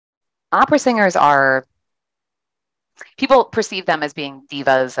opera singers are, people perceive them as being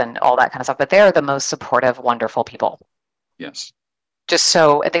divas and all that kind of stuff, but they're the most supportive, wonderful people. Yes. Just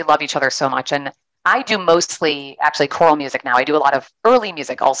so they love each other so much. And I do mostly actually choral music now. I do a lot of early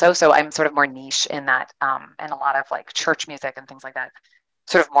music also. So I'm sort of more niche in that, and a lot of like church music and things like that.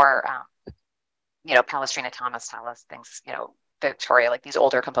 Sort of more, Palestrina Thomas, Tallis, things, Victoria, like these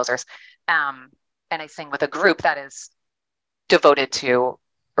older composers. Um, and I sing with a group that is devoted to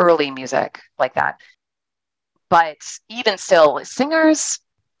early music like that. But even still, singers,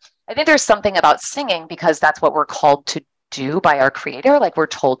 I think there's something about singing because that's what we're called to do by our creator. Like we're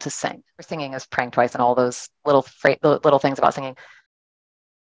told to sing. We're singing is praying twice and all those little things about singing.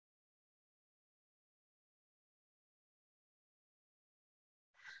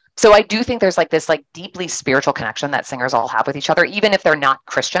 So I do think there's like this like deeply spiritual connection that singers all have with each other, even if they're not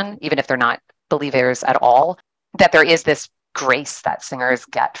Christian, even if they're not believers at all, that there is this grace that singers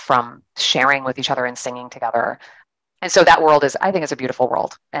get from sharing with each other and singing together. And so that world is, I think, is a beautiful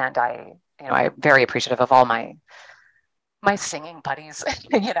world. And I'm very appreciative of all my singing buddies.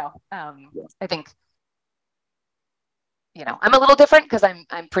 Yeah. I think, I'm a little different because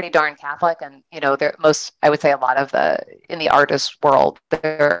I'm pretty darn Catholic, and I would say a lot of the in the artist world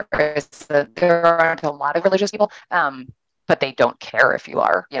there aren't a lot of religious people, but they don't care if you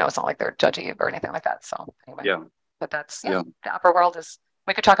are. It's not like they're judgy or anything like that. So anyway, Yeah. but that's Yeah. the opera world is.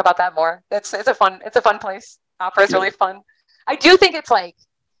 We could talk about that more. It's a fun place. Opera is Yeah. really fun. I do think it's like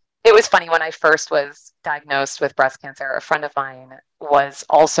it was funny when I first was diagnosed with breast cancer. A friend of mine was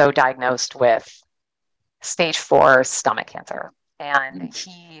also diagnosed with stage 4 stomach cancer. And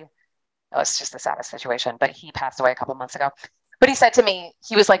it's just the saddest situation, but he passed away a couple months ago. But he said to me,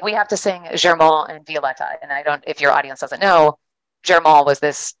 he was like, we have to sing Germont and Violetta. And if your audience doesn't know, Germont was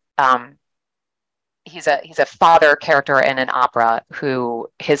this, he's a father character in an opera who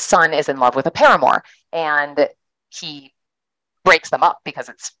his son is in love with a paramour. And he breaks them up because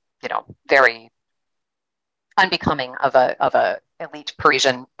it's, very unbecoming of a elite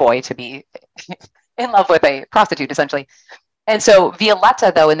Parisian boy to be in love with a prostitute, essentially. And so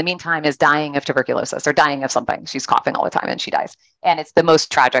Violetta, though, in the meantime, is dying of tuberculosis or dying of something. She's coughing all the time and she dies. And it's the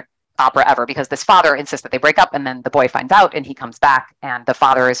most tragic opera ever because this father insists that they break up, and then the boy finds out and he comes back, and the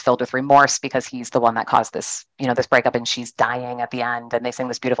father is filled with remorse because he's the one that caused this breakup, and she's dying at the end, and they sing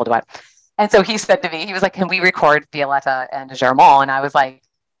this beautiful duet. And so he said to me, he was like, can we record Violetta and Germont? And I was like,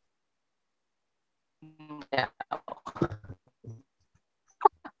 no.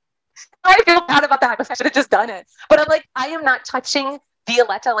 I feel bad about that. I should have just done it. But I'm like, I am not touching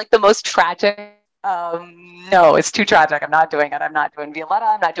Violetta, like the most tragic. No, it's too tragic. I'm not doing it. I'm not doing Violetta.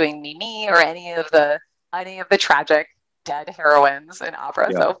 I'm not doing Mimi or any of the tragic dead heroines in opera.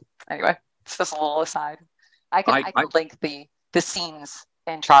 Yeah. So anyway, it's just a little aside. I can I, I I can link the scenes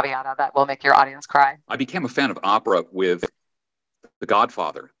in Traviata that will make your audience cry. I became a fan of opera with The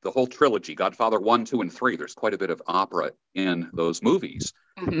Godfather, the whole trilogy, Godfather 1, 2, and 3. There's quite a bit of opera in those movies.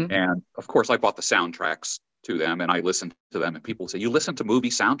 Mm-hmm. And of course, I bought the soundtracks to them and I listened to them. And people say, you listen to movie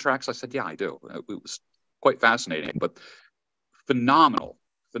soundtracks? I said, yeah, I do. It was quite fascinating, but phenomenal,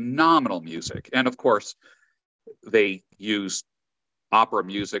 phenomenal music. And of course, they use opera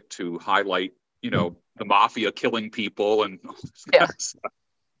music to highlight, the mafia killing people and Yeah.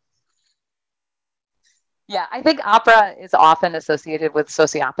 Yeah, I think opera is often associated with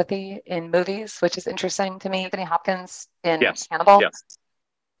sociopathy in movies, which is interesting to me. Anthony Hopkins in yes, Hannibal. yes,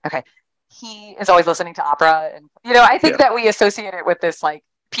 Okay. He is always listening to opera. And, I think yes, that we associate it with this like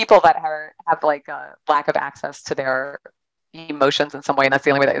people that have like a lack of access to their emotions in some way. And that's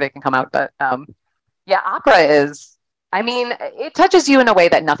the only way that they can come out. But yeah, opera is, I mean, it touches you in a way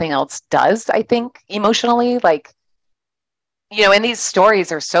that nothing else does, I think, emotionally. Like, and these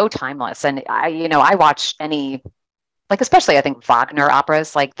stories are so timeless. And I watch like, especially I think Wagner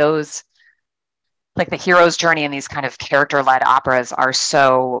operas, like those, like the hero's journey in these kind of character-led operas are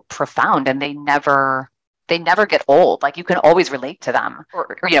so profound, and they never get old. Like you can always relate to them,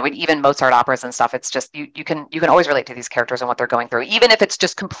 or even Mozart operas and stuff. It's just you can always relate to these characters and what they're going through, even if it's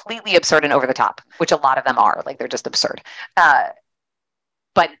just completely absurd and over the top, which a lot of them are. Like they're just absurd, but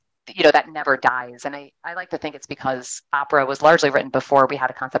that never dies. And I like to think it's because opera was largely written before we had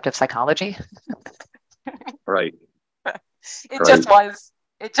a concept of psychology. right, It right. just was.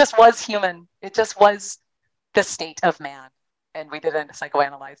 It just was human. It just was the state of man, and we didn't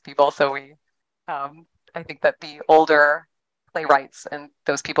psychoanalyze people. So I think that the older playwrights and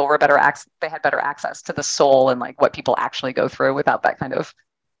those people were they had better access to the soul and like what people actually go through without that kind of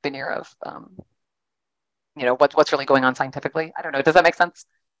veneer of, what's really going on scientifically. I don't know. Does that make sense?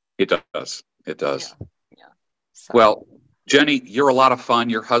 It does. It does. Yeah. Yeah. So. Well, Jenny, you're a lot of fun.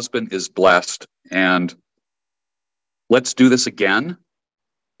 Your husband is blessed, and let's do this again.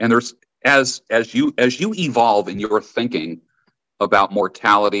 And there's as you evolve in your thinking about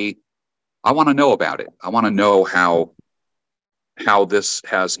mortality, I want to know about it. I want to know how this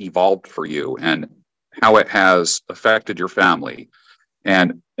has evolved for you and how it has affected your family,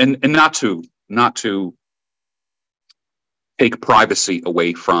 and not to take privacy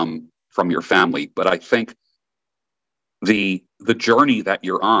away from your family, but I think the journey that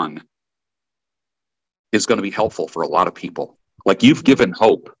you're on is going to be helpful for a lot of people. Like, you've given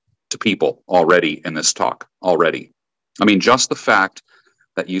hope to people already in this talk already. I mean, just the fact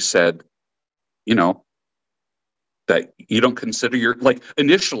that you said, you know, that you don't consider your, like,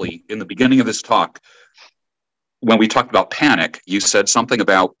 initially in the beginning of this talk, when we talked about panic, you said something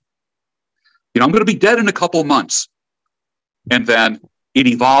about, I'm going to be dead in a couple of months. And then it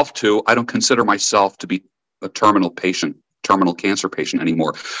evolved to, I don't consider myself to be a terminal cancer patient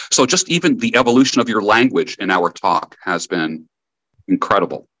anymore. So just even the evolution of your language in our talk has been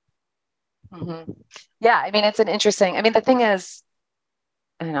incredible. Mm-hmm. Yeah, I mean, it's an interesting, I mean, the thing is,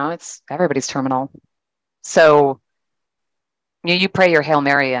 it's everybody's terminal. So you pray your Hail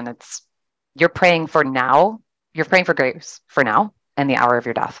Mary, and you're praying for now, you're praying for grace for now and the hour of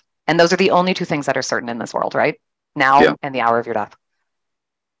your death. And those are the only two things that are certain in this world, right? Now and the hour of your death.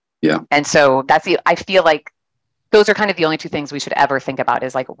 Yeah. And so I feel like those are kind of the only two things we should ever think about,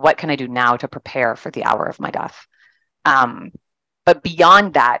 is like, what can I do now to prepare for the hour of my death? But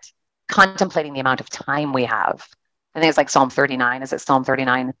beyond that, contemplating the amount of time we have, I think it's like Psalm 39. Is it Psalm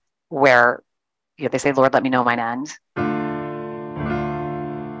 39 where they say, Lord, let me know mine end?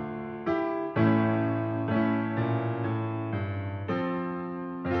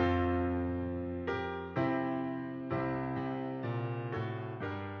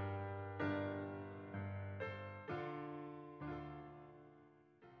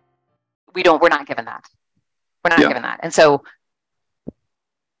 We're not given that. We're not given that. And so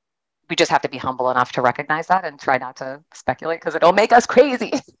we just have to be humble enough to recognize that and try not to speculate, because it'll make us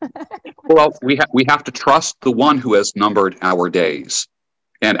crazy. Well, we have to trust the one who has numbered our days.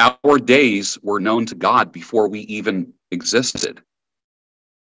 And our days were known to God before we even existed.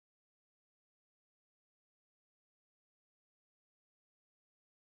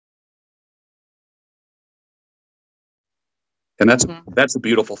 And that's a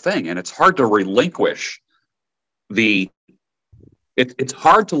beautiful thing. And it's hard to relinquish it's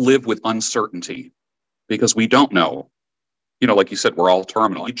hard to live with uncertainty, because we don't know. Like you said, we're all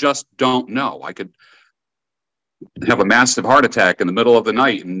terminal. You just don't know. I could have a massive heart attack in the middle of the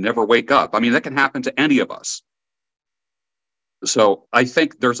night and never wake up. I mean, that can happen to any of us. So I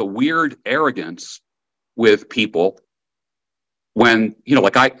think there's a weird arrogance with people when,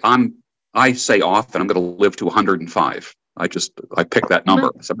 like I say often, I'm going to live to 105. I pick that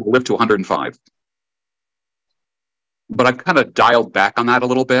number. So I'm going to live to 105. But I've kind of dialed back on that a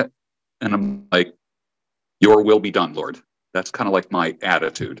little bit. And I'm like, your will be done, Lord. That's kind of like my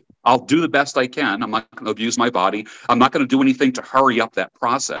attitude. I'll do the best I can. I'm not going to abuse my body. I'm not going to do anything to hurry up that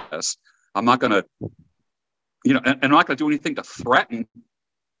process. I'm not going to, and I'm not going to do anything to threaten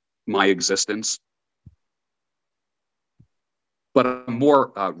my existence. But I'm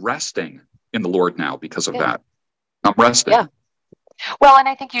more resting in the Lord now because of that. I'm resting. Yeah. Well, and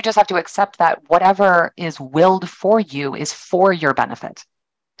I think you just have to accept that whatever is willed for you is for your benefit.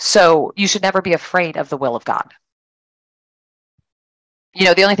 So you should never be afraid of the will of God.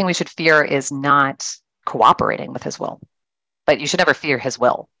 The only thing we should fear is not cooperating with his will, but you should never fear his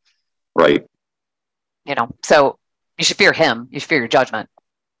will. Right. So you should fear him. You should fear your judgment.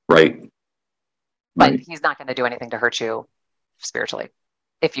 Right. But he's not going to do anything to hurt you spiritually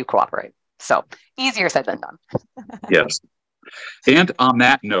if you cooperate. So easier said than done. Yes. And on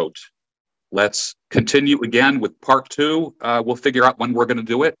that note, let's continue again with part 2. We'll figure out when we're going to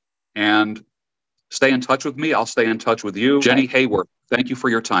do it, and stay in touch with me. I'll stay in touch with you. Jenny Hayworth, thank you for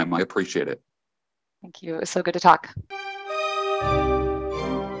your time. I appreciate it. Thank you. It was so good to talk.